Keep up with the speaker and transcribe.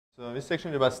So this section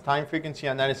is about time frequency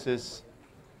analysis,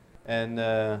 and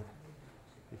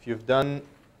if you've done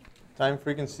time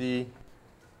frequency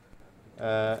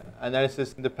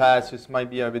analysis in the past, this might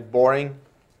be a bit boring,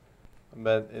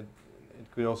 but it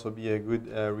could also be a good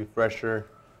refresher.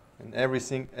 And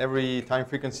every time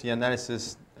frequency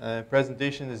analysis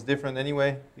presentation is different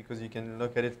anyway, because you can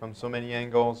look at it from so many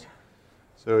angles,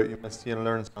 so you must still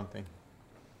learn something.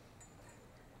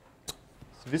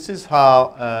 So this is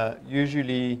how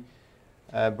usually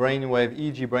brainwave,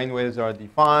 EEG brainwaves are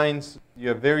defined. You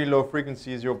have very low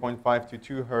frequency, 0.5 to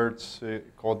 2 hertz,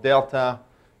 called delta,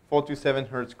 4 to 7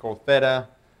 hertz called theta,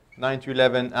 9 to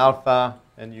 11 alpha,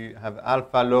 and you have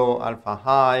alpha low, alpha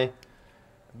high,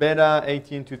 beta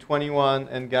 18 to 21,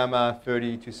 and gamma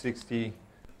 30 to 60.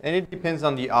 And it depends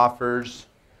on the offers.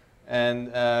 And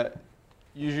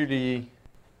usually,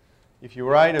 if you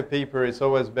write a paper, it's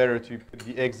always better to put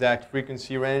the exact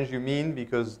frequency range you mean,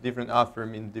 because different offer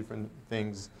mean different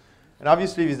things. And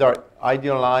obviously, these are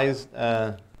idealized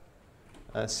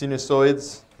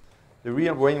sinusoids. The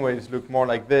real brainwaves look more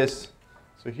like this.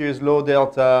 So here's low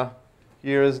delta,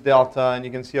 here's delta, and you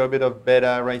can see a bit of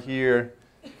beta right here.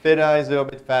 Theta is a little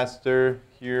bit faster.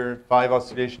 Here, 5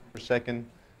 oscillations per second.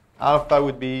 Alpha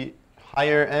would be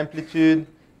higher amplitude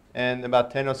and about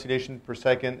 10 oscillations per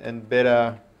second, and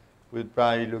beta would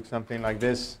probably look something like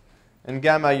this. And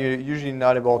gamma, you're usually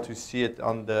not able to see it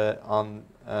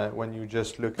when you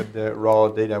just look at the raw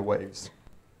data waves.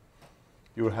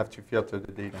 You will have to filter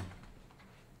the data.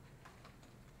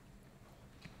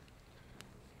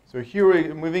 So here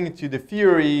we're moving into the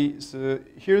theory. So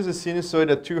here's a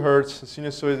sinusoid at 2 hertz, a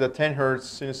sinusoid at 10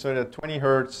 hertz, sinusoid at 20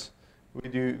 hertz. We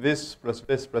do this plus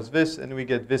this plus this, and we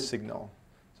get this signal.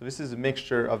 So this is a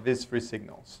mixture of these 3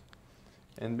 signals.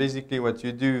 And basically what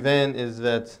you do then is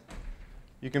that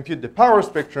you compute the power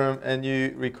spectrum and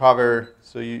you recover.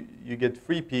 So you get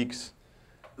 3 peaks,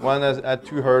 one at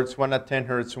 2 hertz, one at 10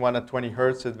 hertz, one at 20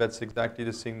 hertz, and that's exactly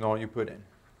the signal you put in.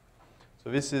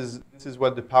 So this is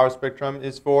what the power spectrum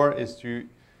is for, is to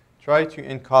try to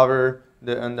uncover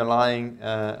the underlying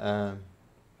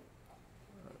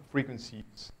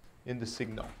frequencies in the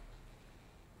signal.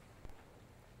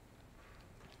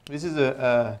 This is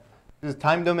a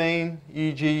time domain,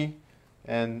 EEG,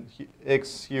 and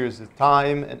x here is the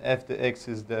time, and f the x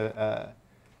is the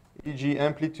EEG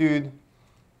amplitude.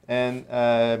 And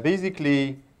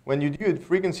basically, when you do a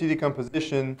frequency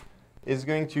decomposition, it's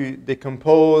going to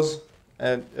decompose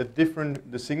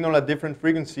the signal at different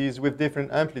frequencies with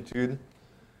different amplitude.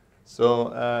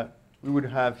 So we would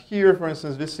have here, for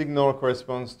instance, this signal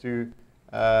corresponds to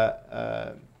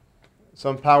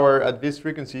some power at this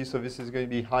frequency, so this is going to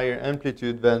be higher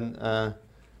amplitude than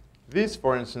this,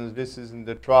 for instance. This is in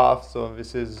the trough, so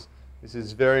this is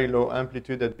very low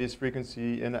amplitude at this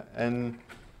frequency, and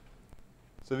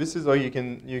so this is how you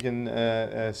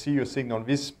can see your signal.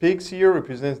 This peaks here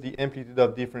represents the amplitude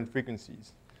of different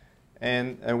frequencies,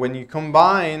 and when you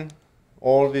combine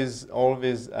all these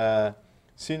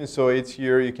sinusoids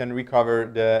here, you can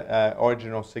recover the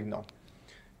original signal.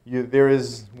 There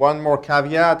is one more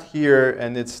caveat here,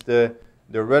 and it's the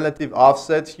relative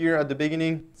offset here at the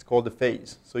beginning. It's called the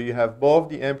phase. So you have both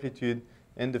the amplitude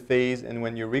and the phase, and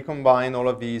when you recombine all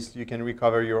of these, you can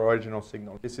recover your original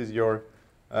signal. This is your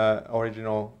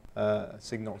original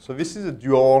signal. So this is a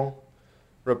dual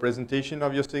representation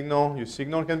of your signal. Your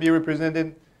signal can be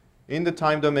represented in the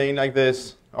time domain like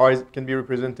this, or it can be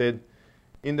represented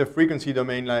in the frequency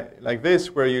domain like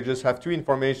this, where you just have 2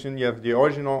 information. You have the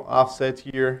original offset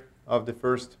here of the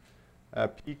first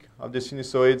peak of the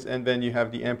sinusoids, and then you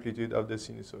have the amplitude of the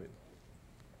sinusoid.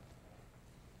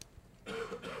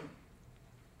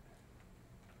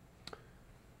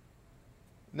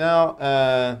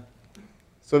 Now,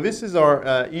 so this is our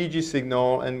EEG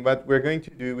signal, and what we're going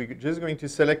to do, we're just going to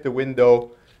select a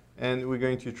window, and we're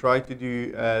going to try to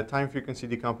do time frequency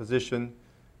decomposition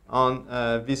on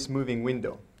this moving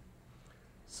window.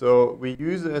 So we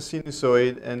use a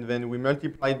sinusoid, and then we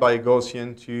multiply it by a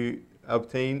Gaussian to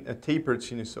obtain a tapered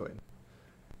sinusoid.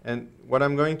 And what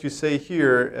I'm going to say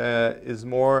here is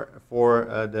more for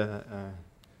the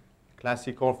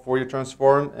classical Fourier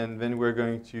transform, and then we're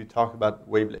going to talk about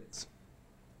wavelets.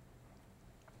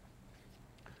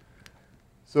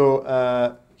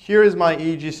 So here is my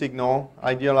EEG signal,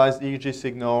 idealized EEG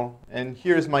signal, and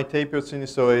here is my tapered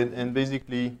sinusoid, and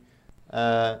basically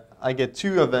I get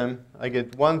 2 of them. I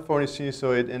get one for the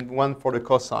sinusoid and one for the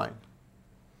cosine.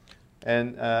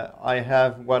 And I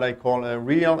have what I call a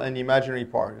real and imaginary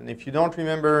part. And if you don't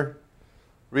remember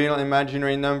real and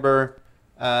imaginary number,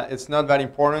 it's not that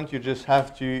important. You just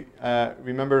have to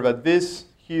remember that this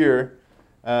here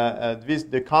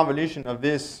the convolution of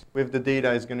this with the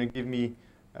data is going to give me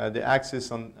the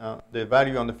axis on the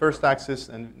value on the first axis,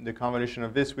 and the convolution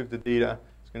of this with the data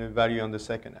is going to value on the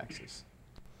second axis.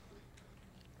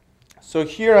 So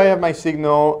here I have my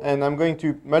signal, and I'm going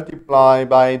to multiply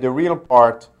by the real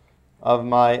part of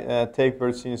my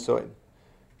tapered sinusoid.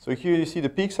 So here you see the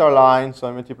peaks are aligned, so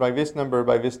I multiply this number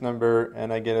by this number,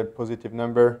 and I get a positive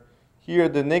number. Here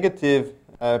the negative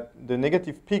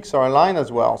peaks are aligned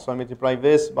as well, so I multiply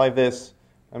this by this,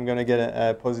 I'm going to get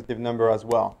a positive number as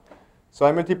well. So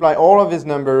I multiply all of these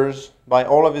numbers by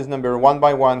all of these numbers one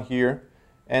by one here,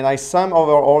 and I sum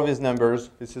over all of these numbers.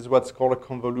 This is what's called a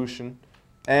convolution,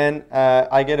 and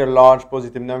I get a large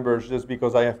positive number just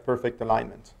because I have perfect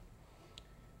alignment.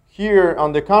 Here,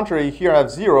 on the contrary, here I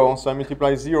have 0, so I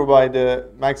multiply 0 by the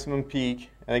maximum peak,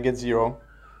 and I get 0.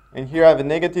 And here I have a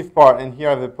negative part, and here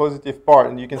I have a positive part,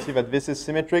 and you can see that this is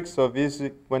symmetric, so this,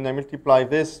 when I multiply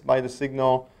this by the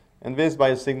signal and this by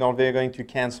the signal, they're going to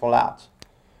cancel out.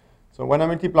 So when I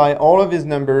multiply all of these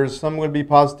numbers, some will be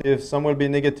positive, some will be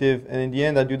negative, and in the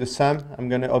end I do the sum, I'm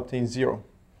going to obtain 0.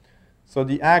 So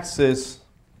the axis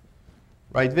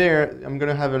right there, I'm going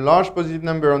to have a large positive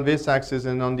number on this axis,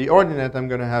 and on the ordinate, I'm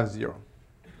going to have 0.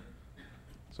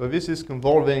 So this is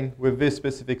convolving with this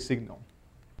specific signal.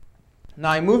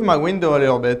 Now I move my window a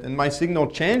little bit, and my signal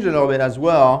changed a little bit as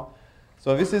well.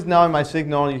 So this is now my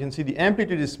signal. You can see the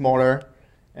amplitude is smaller,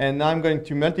 and now I'm going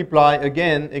to multiply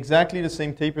again exactly the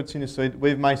same tapered sinusoid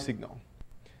with my signal.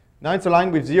 Now it's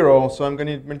aligned with 0, so I'm going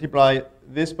to multiply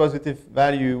this positive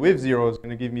value with 0. It's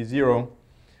going to give me 0.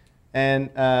 And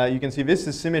you can see this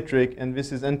is symmetric and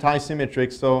this is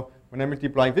anti-symmetric. So when I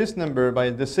multiply this number by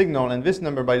the signal and this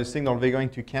number by the signal, they're going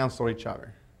to cancel each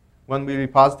other. One will be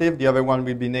positive, the other one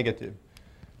will be negative.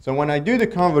 So when I do the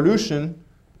convolution,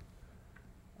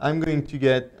 I'm going to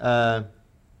get I'm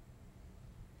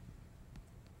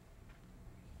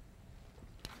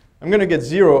going to get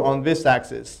 0 on this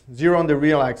axis, 0 on the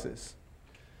real axis.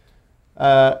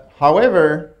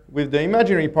 However, with the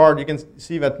imaginary part, you can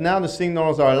see that now the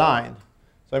signals are aligned.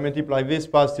 So I multiply this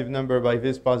positive number by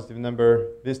this positive number,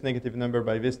 this negative number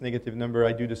by this negative number.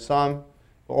 I do the sum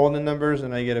for all the numbers,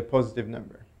 and I get a positive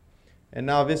number. And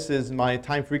now this is my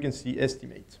time frequency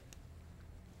estimate.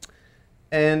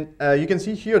 And you can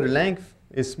see here the length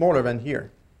is smaller than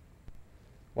here.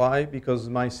 Why? Because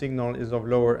my signal is of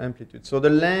lower amplitude. So the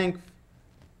length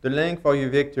of your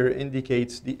vector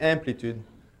indicates the amplitude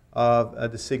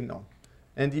of the signal.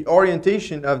 And the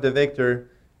orientation of the vector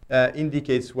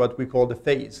indicates what we call the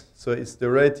phase. So it's the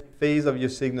relative phase of your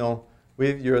signal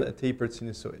with your tapered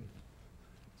sinusoid.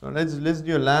 So let's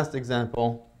do a last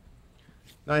example.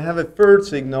 Now I have a third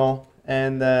signal,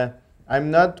 and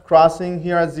I'm not crossing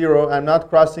here at 0. I'm not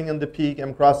crossing in the peak.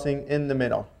 I'm crossing in the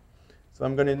middle. So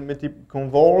I'm going to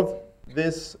convolve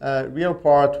this real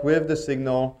part with the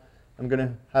signal. I'm going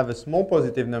to have a small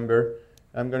positive number.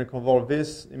 I'm going to convolve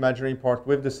this imaginary part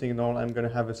with the signal. I'm going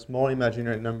to have a small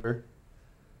imaginary number.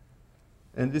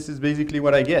 And this is basically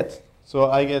what I get.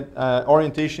 So I get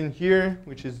orientation here,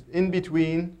 which is in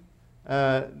between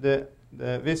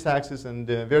this axis and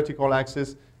the vertical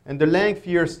axis. And the length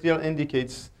here still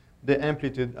indicates the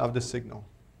amplitude of the signal.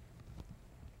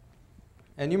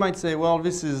 And you might say, well,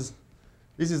 this is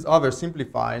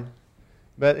oversimplified.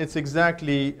 But it's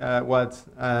exactly what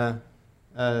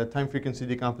time frequency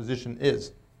decomposition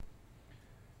is.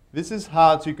 This is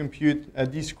how to compute a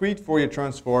discrete Fourier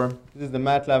transform. This is the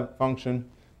MATLAB function.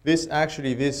 These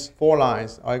 4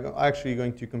 lines are actually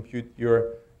going to compute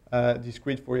your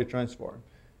discrete Fourier transform.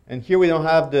 And here we don't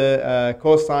have the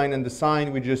cosine and the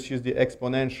sine. We just use the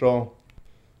exponential.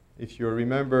 If you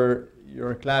remember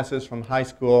your classes from high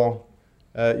school,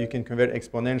 you can convert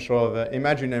exponential of an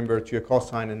imaginary number to a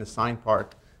cosine and a sine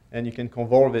part. And you can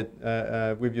convolve it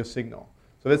with your signal.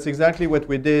 So that's exactly what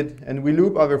we did. And we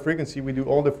loop over frequency. We do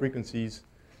all the frequencies.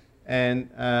 And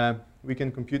we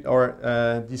can compute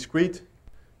our discrete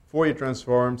Fourier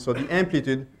transform. So the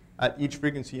amplitude at each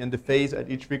frequency and the phase at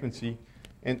each frequency.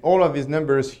 And all of these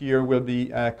numbers here will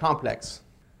be complex.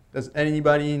 Does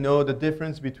anybody know the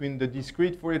difference between the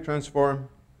discrete Fourier transform,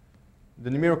 the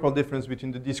numerical difference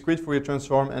between the discrete Fourier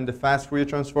transform and the fast Fourier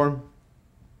transform?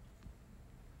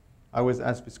 I always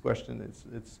ask this question.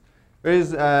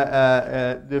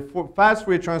 The fast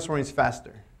Fourier transform is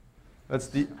faster. That's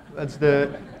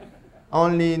the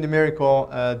only numerical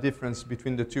difference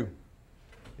between the two.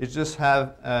 It just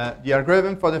have the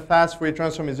algorithm for the fast Fourier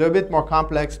transform is a bit more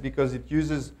complex because it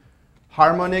uses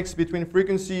harmonics between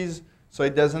frequencies, so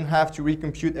it doesn't have to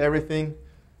recompute everything.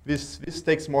 This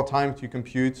takes more time to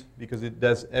compute because it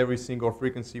does every single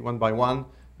frequency one by one.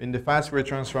 In the fast Fourier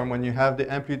transform, when you have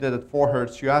the amplitude at 4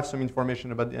 Hertz, you have some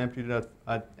information about the amplitude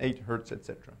at 8 Hertz,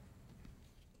 etc.